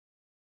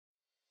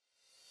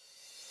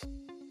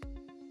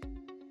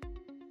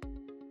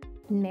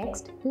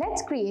Next,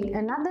 let's create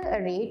another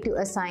array to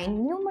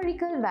assign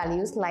numerical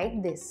values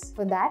like this.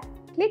 For that,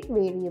 click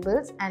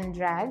Variables and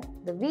drag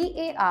the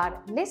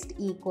var list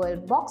equal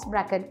box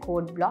bracket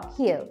code block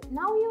here.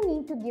 Now you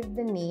need to give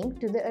the name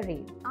to the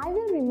array. I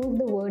will remove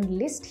the word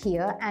list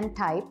here and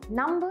type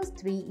numbers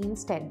 3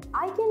 instead.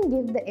 I can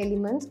give the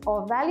elements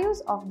or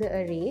values of the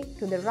array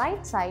to the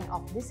right side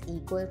of this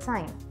equal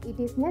sign. It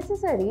is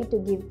necessary to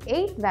give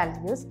 8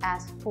 values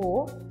as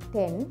 4,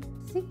 10,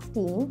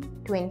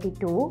 16,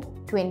 22,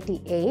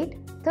 28,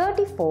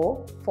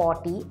 34,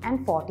 40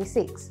 and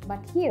 46. But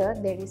here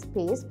there is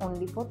space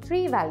only for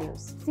 3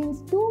 values.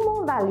 Since 2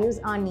 more values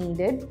are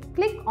needed,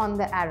 click on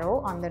the arrow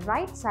on the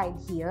right side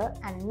here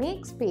and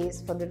make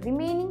space for the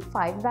remaining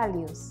 5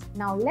 values.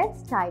 Now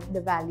let's type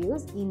the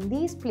values in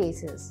these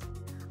places.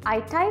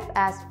 I type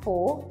as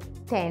 4,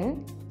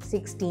 10,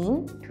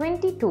 16,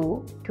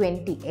 22,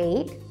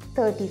 28,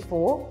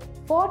 34,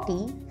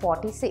 40,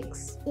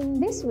 46. In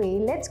this way,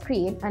 let's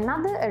create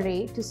another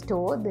array to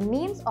store the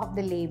names of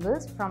the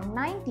labels from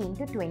 19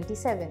 to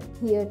 27.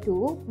 Here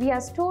too, we are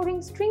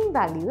storing string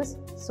values,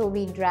 so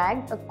we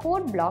drag a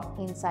code block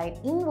inside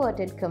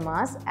inverted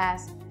commas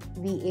as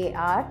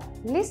var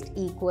list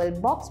equal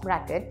box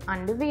bracket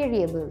under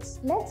variables.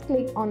 Let's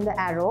click on the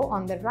arrow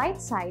on the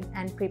right side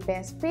and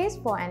prepare space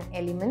for an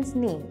element's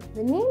name.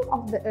 The name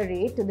of the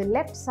array to the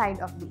left side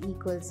of the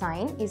equal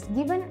sign is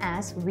given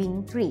as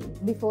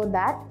win3. Before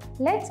that,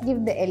 let's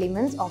give the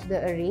elements of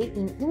the array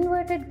in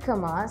inverted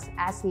commas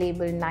as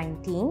label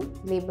 19,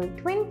 label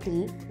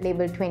 20,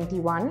 label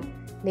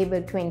 21,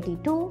 label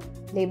 22,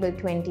 label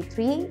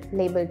 23,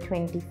 label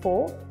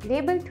 24,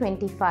 label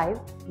 25,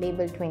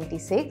 label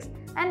 26,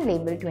 and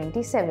label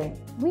 27.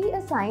 We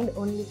assigned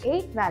only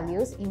 8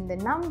 values in the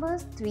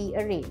numbers 3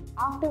 array.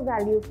 After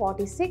value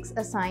 46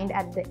 assigned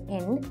at the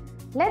end,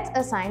 let's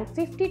assign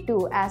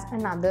 52 as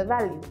another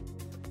value.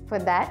 For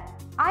that,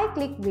 I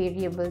click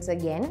Variables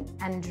again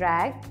and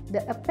drag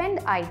the append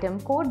item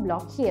code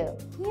block here.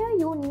 Here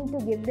you need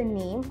to give the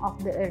name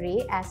of the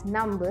array as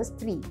numbers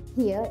 3.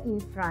 Here in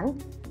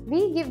front,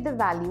 we give the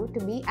value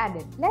to be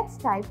added. Let's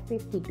type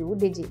 52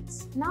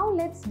 digits. Now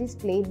let's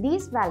display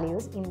these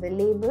values in the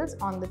labels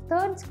on the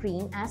third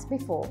screen as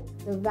before.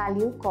 The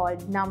value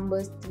called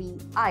numbers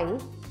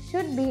 3i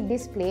should be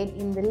displayed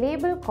in the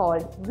label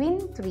called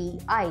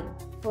win3i.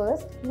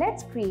 First,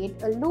 let's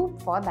create a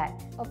loop for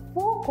that. A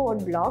for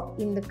code block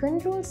in the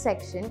control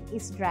section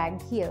is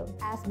dragged here.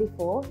 As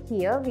before,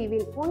 here we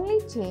will only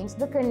change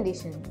the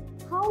condition.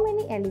 How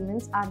many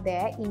elements are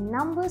there in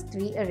numbers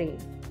 3 array?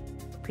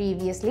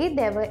 Previously,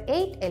 there were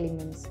 8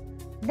 elements.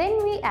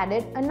 Then we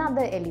added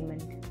another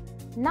element.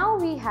 Now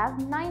we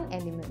have 9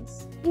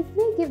 elements. If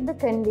we give the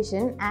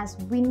condition as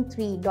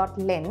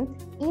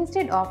win3.length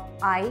instead of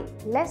I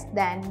less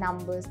than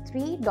numbers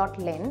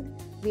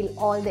 3.length, will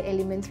all the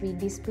elements be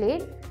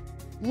displayed?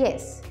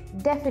 Yes,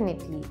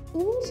 definitely.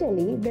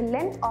 Initially, the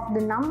length of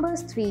the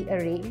numbers 3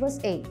 array was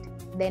 8.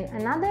 Then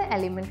another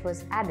element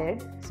was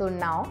added, so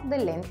now the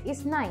length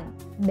is 9.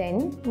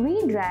 Then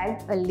we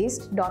drag a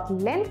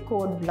list.length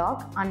code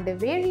block under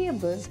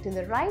variables to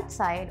the right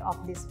side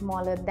of the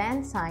smaller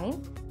than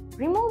sign,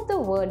 remove the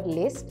word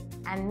list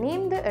and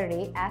name the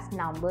array as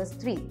numbers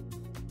 3.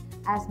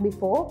 As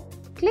before,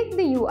 click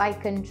the UI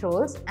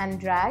controls and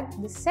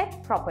drag the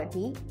set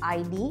property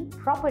ID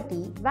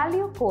property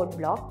value code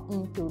block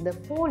into the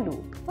for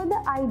loop. For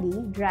the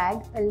ID,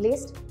 drag a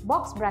list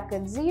box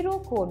bracket 0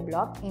 code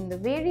block in the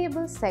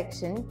variables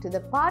section to the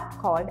part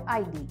called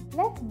ID.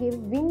 Let's give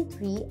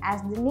win3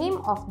 as the name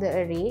of the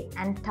array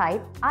and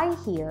type I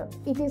here.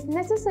 It is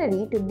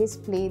necessary to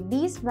display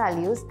these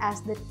values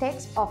as the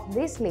text of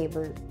this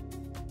label.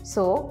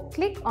 So,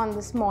 click on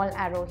the small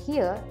arrow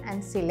here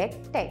and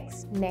select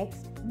text.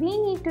 Next, we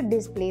need to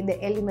display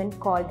the element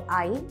called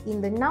I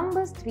in the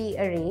numbers 3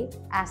 array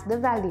as the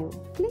value.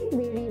 Click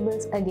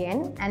variables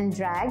again and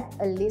drag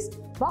a list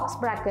box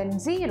bracket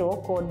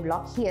 0 code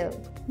block here.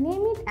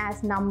 Name it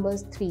as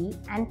numbers 3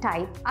 and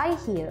type I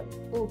here.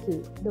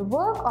 Okay, the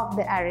work of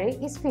the array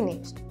is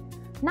finished.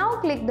 Now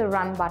click the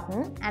Run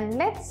button and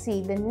let's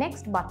see the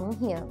next button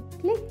here.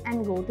 Click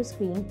and go to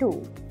screen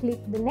 2. Click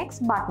the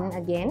next button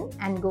again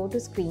and go to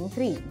screen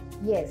 3.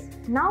 Yes,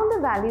 now the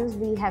values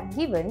we have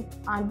given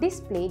are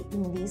displayed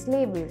in these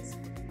labels.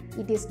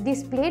 It is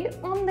displayed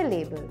on the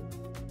label.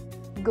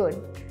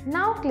 Good.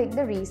 Now click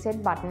the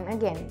Reset button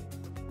again.